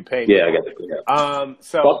 Fuck you, pay me. Yeah, I got to pay up.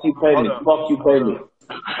 So fuck you, pay me. Fuck you, pay me.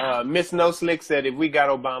 Miss No Slick said, if we got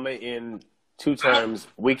Obama in 2 terms,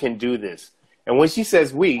 we can do this. And when she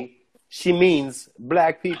says we, she means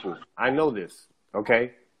black people. I know this.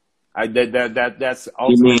 Okay, that's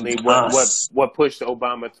ultimately what pushed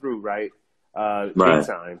Obama through, right? Big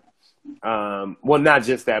time. Well, not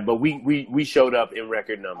just that, but we showed up in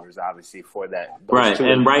record numbers, obviously, for that. Right,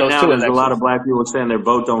 and right now there's a lot of black people saying their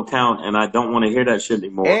vote don't count, and I don't want to hear that shit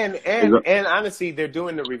anymore. And honestly, they're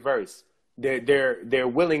doing the reverse. They're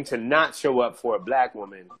willing to not show up for a black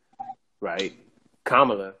woman, right,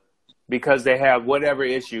 Kamala, because they have whatever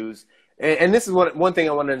issues. And this is one thing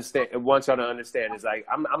I want y'all to understand is, like,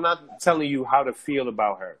 I'm not telling you how to feel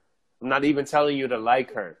about her. I'm not even telling you to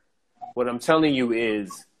like her. What I'm telling you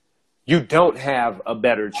is, you don't have a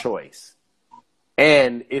better choice.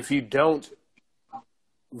 And if you don't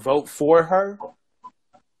vote for her,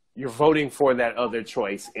 you're voting for that other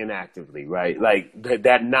choice inactively, right? Like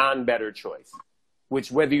that non-better choice,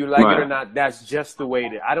 which whether you like it or not, that's just the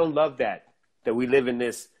way I don't love that we live in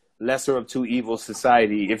this lesser of two evils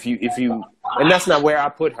society. If you, and that's not where I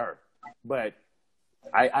put her, but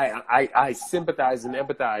I sympathize and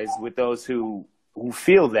empathize with those who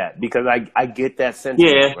feel that, because I get that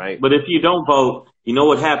sentiment, right? But if you don't vote, you know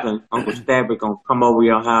what happened? Uncle Stabber gonna come over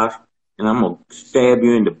your house, and I'm gonna stab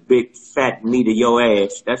you in the big fat meat of your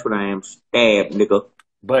ass. That's what I am, stab, nigga.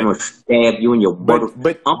 I'm gonna stab you in your butt.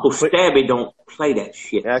 But Uncle Stabby don't play that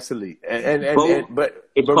shit. Actually, but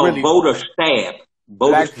it's called really, voter stab.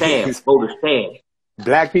 Voter stab. Voter stab.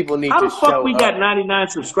 Black people need to show up. How the fuck we got 99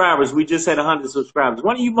 subscribers? We just had 100 subscribers.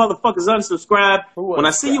 One of you motherfuckers unsubscribed. When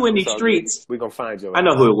I see you in these streets, we're gonna find you. I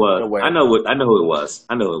know who it was. I know who it was.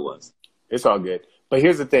 I know who it was. It's all good. But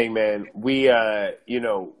here's the thing, man. We,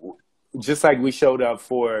 just like we showed up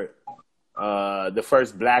for the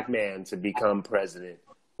first black man to become president,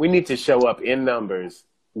 we need to show up in numbers.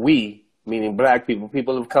 We, meaning black people,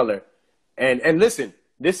 people of color, and listen.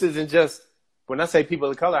 This isn't just. When I say people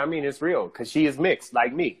of color, I mean it's real, because she is mixed,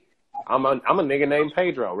 like me. I'm a nigga named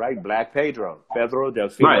Pedro, right? Black Pedro. Pedro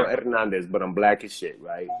Delfino Hernandez, but I'm black as shit,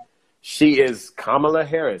 right? She is Kamala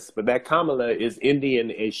Harris, but that Kamala is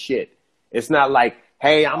Indian as shit. It's not like,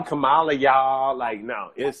 hey, I'm Kamala, y'all. Like,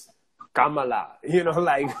 no, it's Kamala. You know,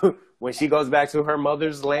 like, when she goes back to her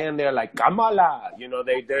mother's land, they're like, Kamala. You know,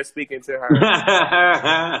 they're speaking to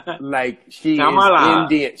her. Like, she is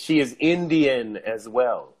Indian. She is Indian as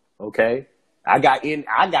well, okay? I got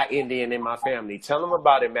Indian in my family. Tell them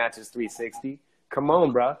about it, Matches 360. Come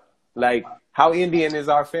on, bro. Like, how Indian is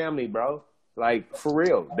our family, bro? Like, for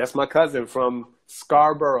real. That's my cousin from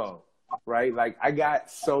Scarborough, right? Like, I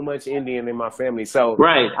got so much Indian in my family. So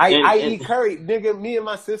I eat curry. Nigga, me and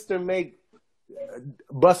my sister make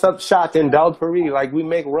bust up shot in dal puri. Like, we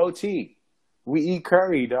make roti. We eat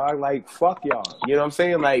curry, dog. Like, fuck y'all. You know what I'm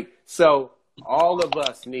saying? Like, so all of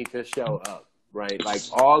us need to show up. Right, like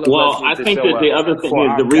all of us. Well, I think that the other thing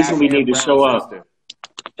is the reason we need to show up,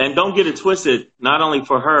 and don't get it twisted. Not only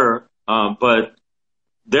for her, but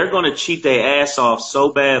they're going to cheat their ass off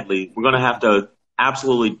so badly. We're going to have to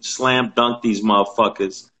absolutely slam dunk these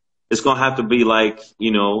motherfuckers. It's going to have to be like,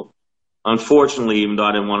 unfortunately, even though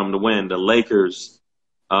I didn't want them to win, the Lakers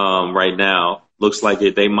right now looks like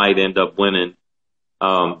they might end up winning.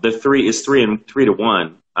 The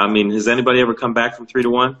 3-1. I mean, has anybody ever come back from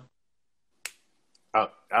 3-1?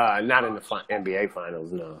 Not in the NBA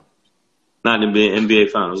finals, no. Not in the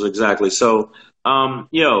NBA finals, exactly. So,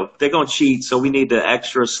 they're gonna cheat. So we need to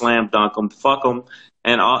extra slam dunk them, fuck them,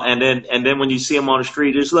 and then when you see them on the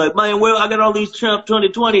street, it's like, man, well, I got all these Trump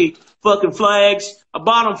 2020 fucking flags. I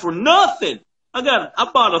bought them for nothing. I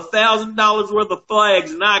bought $1,000 worth of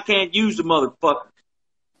flags, and now I can't use the motherfucker.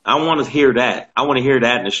 I want to hear that. I want to hear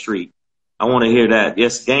that in the street. I want to hear that.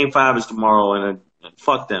 Yes, Game 5 is tomorrow, and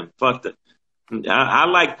fuck them. Fuck them. I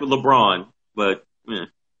like LeBron, but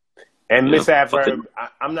and Miss Adverb,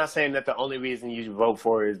 I'm not saying that the only reason you should vote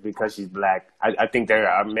for her is because she's black. I think there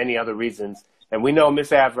are many other reasons, and we know,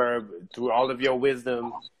 Miss Adverb, through all of your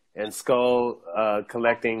wisdom and skull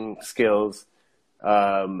collecting skills,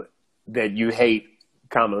 that you hate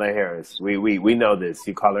Kamala Harris. We know this.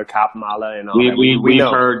 You call her Kamala and all that. We've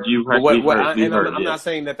heard. I'm not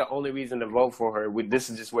saying that the only reason to vote for her. This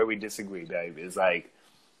is just where we disagree, Dave. Is like.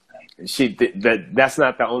 That's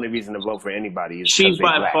not the only reason to vote for anybody. She's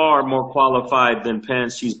by far more qualified than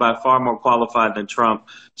Pence. She's by far more qualified than Trump.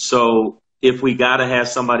 So if we got to have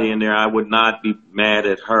somebody in there, I would not be mad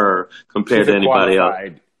at her compared to anybody else.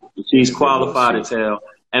 She's qualified as hell.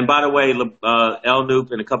 And by the way, El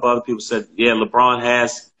Noop and a couple other people said, yeah, LeBron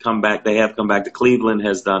has come back. They have come back. The Cleveland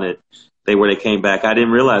has done it. They came back. I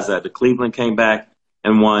didn't realize that. The Cleveland came back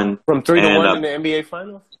and won. From 3-1 in the NBA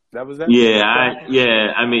Finals? That was that? Yeah,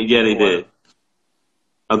 they did.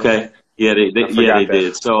 Okay. Yeah, they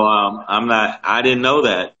did. So, I didn't know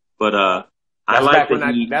that, but, that's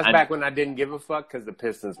back when I didn't give a fuck because the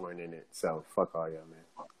Pistons weren't in it. So fuck all y'all, man.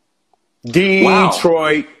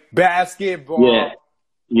 Detroit basketball.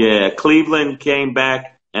 Yeah. Cleveland came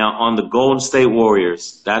back on the Golden State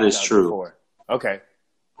Warriors. That is true. Okay.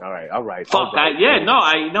 All right. Fuck. I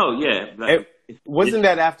know. Yeah. Wasn't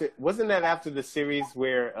that after the series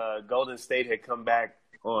where Golden State had come back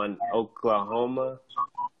on Oklahoma?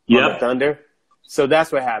 Yeah. On the Thunder. So that's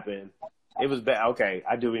what happened. It was bad. Okay,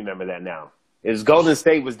 I do remember that now. It was Golden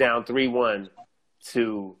State was down 3-1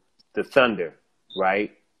 to the Thunder,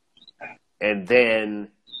 right? And then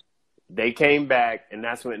they came back, and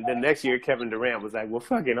that's when the next year Kevin Durant was like, well,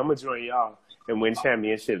 fuck it, I'm going to join y'all and win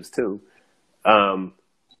championships too.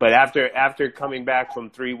 But after coming back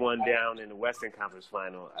from 3-1 down in the Western Conference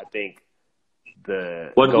Final, I think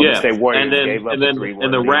the Golden State Warriors gave up the 3-1.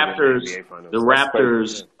 And the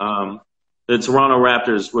Raptors, the Toronto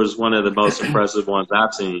Raptors was one of the most impressive ones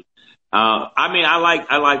I've seen. I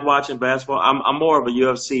like watching basketball. I'm more of a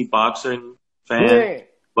UFC boxing fan. Yeah.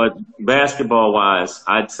 But basketball-wise,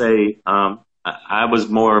 I'd say I was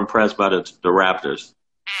more impressed by the Raptors.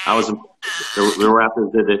 The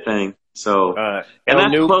Raptors did their thing. So, and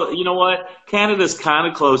that's you know what? Canada's kind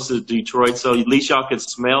of close to Detroit, so at least y'all could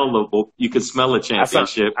smell a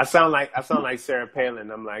championship. I sound like Sarah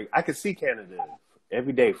Palin. I'm like, I could see Canada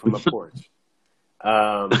every day from a porch.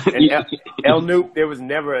 And El Noop, there was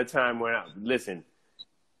never a time when listen.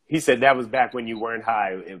 He said that was back when you weren't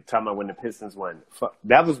high. Talking about when the Pistons won.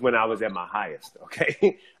 That was when I was at my highest.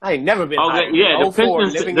 Okay, I ain't never been high. Yeah, the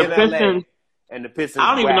Pistons. Living in LA, and the Pistons.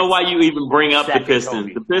 I don't even know why you even bring up the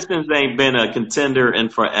Pistons. The Pistons ain't been a contender in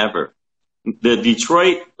forever. The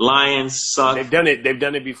Detroit Lions suck. They've done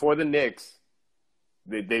it before the Knicks.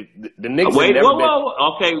 The Knicks.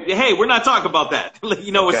 Whoa. Okay, hey, we're not talking about that.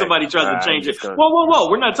 You know when somebody tries to change it. Whoa.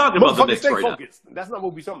 We're not talking about the Knicks right now. That's not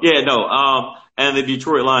what we're talking about. Yeah, no. And the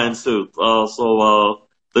Detroit Lions too.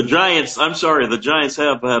 The Giants. I'm sorry, the Giants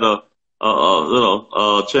have had a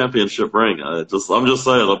championship ring. I'm just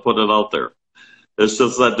saying. I'll put it out there. It's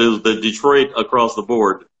just that there's the Detroit across the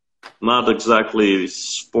board. Not exactly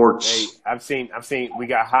sports. Hey, I've seen. We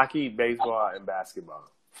got hockey, baseball, and basketball.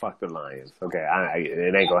 Fuck the Lions. Okay,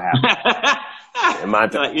 it ain't gonna happen. Fuck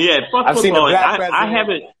I've football. seen a black president. I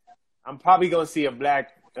haven't. I'm probably gonna see a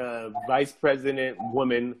black vice president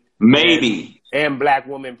woman, maybe, and black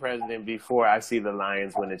woman president before I see the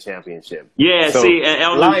Lions win a championship. Yeah, so, see, and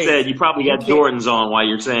Elton said you probably got Jordans on while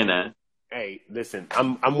you're saying that. Hey, listen,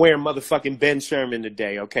 I'm wearing motherfucking Ben Sherman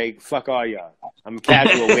today, okay? Fuck all y'all. I'm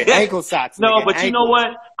casual with ankle socks. No, but you know what?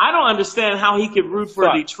 I don't understand how he could root for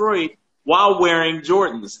Detroit while wearing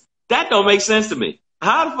Jordans. That don't make sense to me.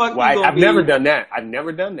 How the fuck? I've never done that. I've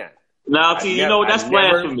never done that. Now, see, that's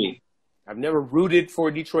blasphemy. I've never rooted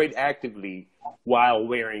for Detroit actively while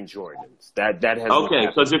wearing Jordans. That has okay.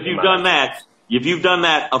 Because if you've done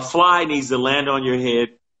that, a fly needs to land on your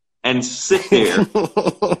head and sit there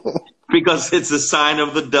because it's a sign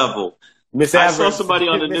of the devil. I saw somebody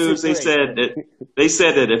on the news. They said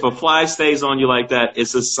that if a fly stays on you like that,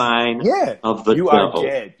 it's a sign of the devil. You are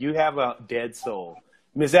dead. You have a dead soul.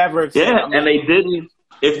 Ms. Adverb said, and they didn't.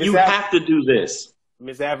 If you have to do this,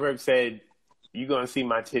 Ms. Adverb said, "You're gonna see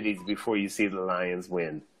my titties before you see the Lions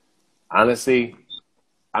win." Honestly,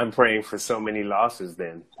 I'm praying for so many losses.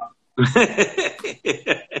 Then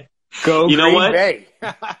go. You know what? Bay.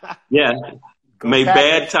 Yeah. May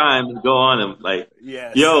bad times go on him. Like,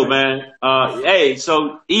 yo, man. Hey,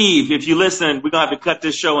 so Eve, if you listen, we're going to have to cut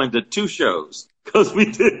this show into 2 shows because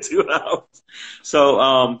we did 2 hours.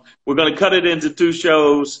 So, we're going to cut it into 2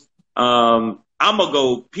 shows. I'm going to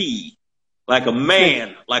go pee like a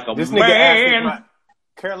man, this man.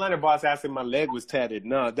 Carolina boss asked if my leg was tatted.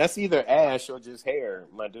 No, that's either ash or just hair,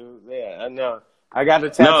 my dude. Yeah, I know. I got a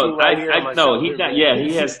tattoo here on my shoulder.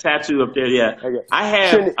 He has tattoo up there. Yeah, okay. I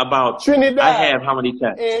have Trinidad. I have how many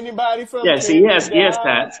tats? Anybody from? Yeah, see, he has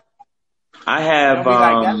tats. I have.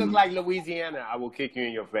 That looks like Louisiana. I will kick you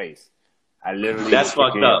in your face. I literally. That's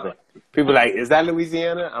fucked up. People are like, is that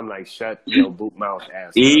Louisiana? I'm like, shut your boot mouth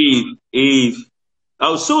ass. Eve.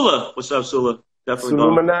 Oh, Sula. What's up, Sula? Definitely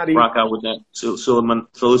gonna rock out with that.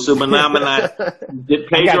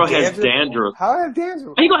 Pedro has dandruff. How have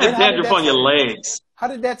dandruff? How you gonna have dandruff on your legs? How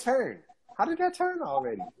did that turn? How did that turn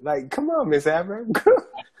already? Like, come on, Miss Abram.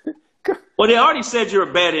 Well, they already said you're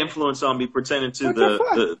a bad influence on me pertaining to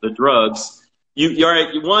the drugs.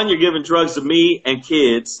 You're giving drugs to me and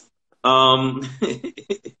kids. You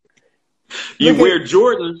wear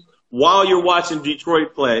Jordans while you're watching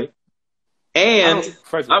Detroit play. And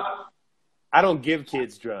I don't give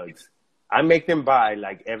kids drugs. I make them buy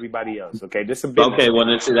like everybody else. Okay, this is a business. Okay, well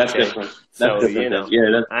that's different. That's different. You know,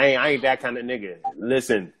 yeah, I ain't that kind of nigga.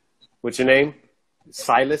 Listen, what's your name?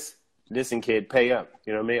 Silas. Listen, kid, pay up.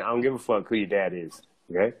 You know what I mean? I don't give a fuck who your dad is.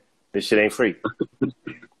 Okay, this shit ain't free.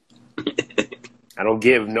 I don't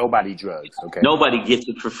give nobody drugs. Okay, nobody gets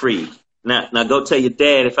it for free. Now go tell your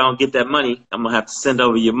dad if I don't get that money, I'm gonna have to send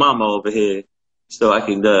over your mama over here so I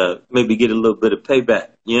can maybe get a little bit of payback.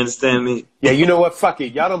 You understand me? Yeah, you know what? Fuck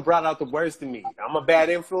it. Y'all done brought out the worst in me. I'm a bad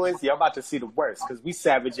influence. Y'all about to see the worst because we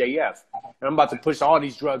savage AF. And I'm about to push all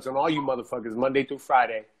these drugs on all you motherfuckers Monday through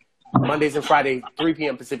Friday. Mondays and Friday, 3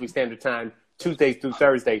 p.m. Pacific Standard Time. Tuesdays through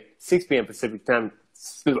Thursday, 6 p.m. Pacific Time.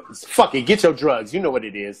 Fuck it. Get your drugs. You know what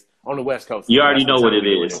it is on the West Coast. You already know what it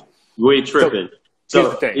is. We ain't tripping.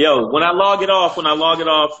 So yo, when I log it off,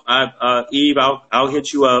 Eve, I'll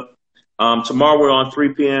hit you up. Tomorrow we're on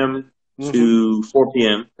 3 p.m. to 4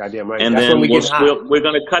 p.m. Goddamn right. And that's then when we're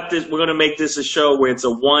gonna cut this. We're gonna make this a show where it's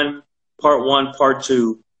a part one, part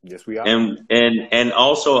two. Yes, we are. And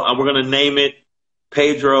also we're gonna name it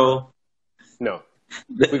Pedro. No,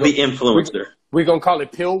 the influencer. We're gonna call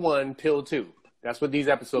it Pill 1, Pill 2. That's what these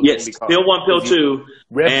episodes are gonna be called. Pill 1, Pill 2.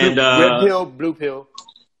 Red pill, blue pill,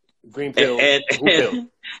 green pill, blue pill.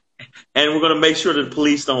 And we're gonna make sure that the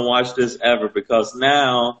police don't watch this ever because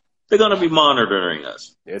now they're going to be monitoring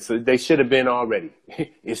us. Yeah, so they should have been already.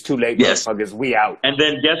 It's too late, yes. Motherfuckers. We out. And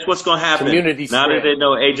then guess what's going to happen? Community now spread. that they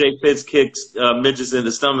know AJ Fitz kicks midgets in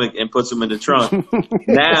the stomach and puts them in the trunk,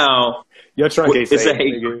 now your trunk ain't safe. It's a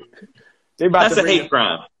hate crime. That's a hate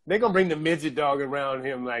crime. They're going to bring the midget dog around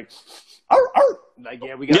him like, arr, arr. Like,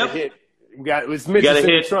 yeah, we got to hit. It's midgets in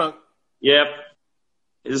the trunk. Yep.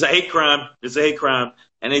 It's a hate crime. It's a hate crime.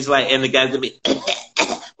 And he's like, and the guy's going to be,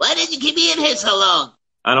 why did you keep me in here so long?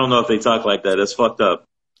 I don't know if they talk like that. That's fucked up.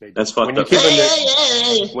 That's fucked up.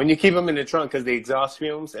 When you keep them in the trunk, because the exhaust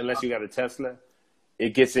fumes, unless you got a Tesla,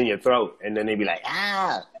 it gets in your throat, and then they be like,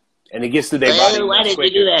 ah, and it gets through their body. Why did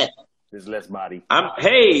you do that? There's less body.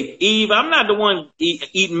 Hey, Eve, I'm not the one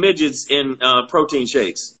eating midgets in protein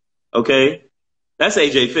shakes. Okay, that's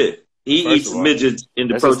AJ Fit. He eats midgets in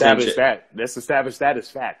the protein shake. Let's establish that as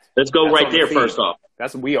fact. Let's go right there first off.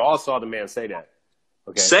 We all saw the man say that.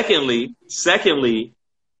 Okay. Secondly,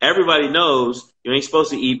 everybody knows you ain't supposed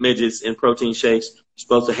to eat midgets in protein shakes. You're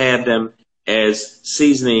supposed to have them as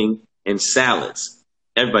seasoning in salads.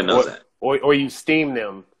 Everybody knows that. Or you steam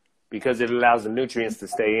them because it allows the nutrients to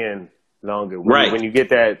stay in longer. When you get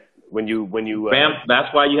that, that's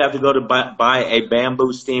why you have to go to buy a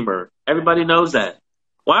bamboo steamer. Everybody knows that.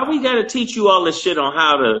 Why we got to teach you all this shit on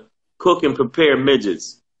how to cook and prepare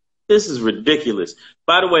midgets? This is ridiculous.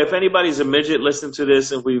 By the way, if anybody's a midget, listen to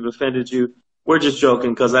this and we've offended you. We're just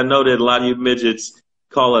joking because I know that a lot of you midgets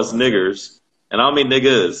call us niggers. And I don't mean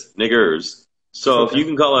niggers. So if you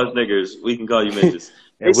can call us niggers, we can call you midgets.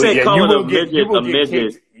 They say calling a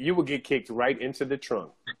midget. You will get kicked right into the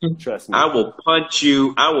trunk. Trust me. I will punch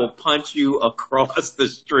you across the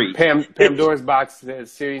street. Pandora's Box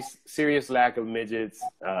says serious lack of midget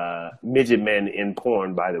men in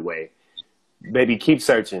porn, by the way. Baby, keep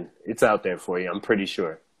searching. It's out there for you. I'm pretty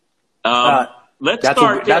sure. Let's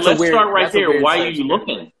start right there. Why are you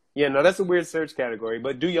looking? Yeah, no, that's a weird search category.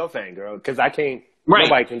 But do your thing, girl, because I can't. Right.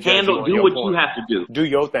 Nobody can judge you on do your what porn. You have to do. Do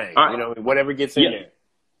your thing. Right. You know, whatever gets in there.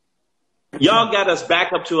 Y'all got us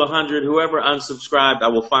back up to 100. Whoever unsubscribed, I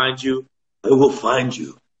will find you. I will find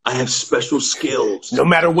you. I have special skills. No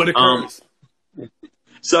matter what occurs.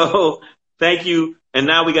 So thank you. And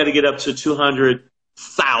now we got to get up to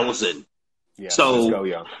 200,000. Yeah, so let's go,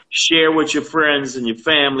 y'all. Share with your friends and your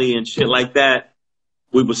family and shit like that.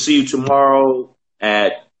 We will see you tomorrow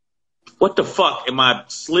at, what the fuck? Am I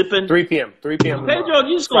slipping? 3 p.m. 3 p.m. Pedro,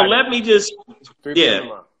 you just going to let me just. 3 p.m.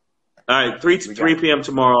 Tomorrow. All right, 3 p.m.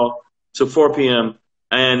 tomorrow to 4 p.m.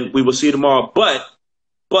 And we will see you tomorrow. But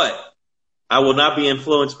I will not be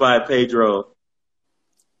influenced by Pedro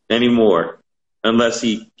anymore unless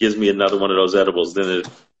he gives me another one of those edibles. Then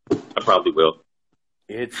I probably will.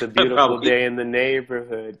 It's a beautiful day in the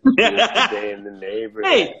neighborhood. Beautiful day in the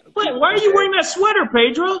neighborhood. Hey, why are you wearing that sweater,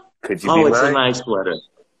 Pedro? Could you be it's a nice sweater.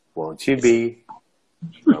 Won't you be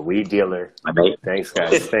a weed dealer? Thanks,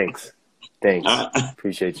 guys. Thanks.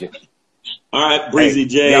 Appreciate you. All right, Breezy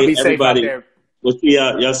J, y'all be everybody. Safe out there. We'll see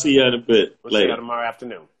y'all. Y'all see y'all in a bit. We'll see y'all tomorrow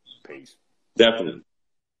afternoon. Peace. Definitely.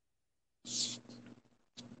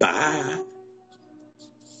 Bye.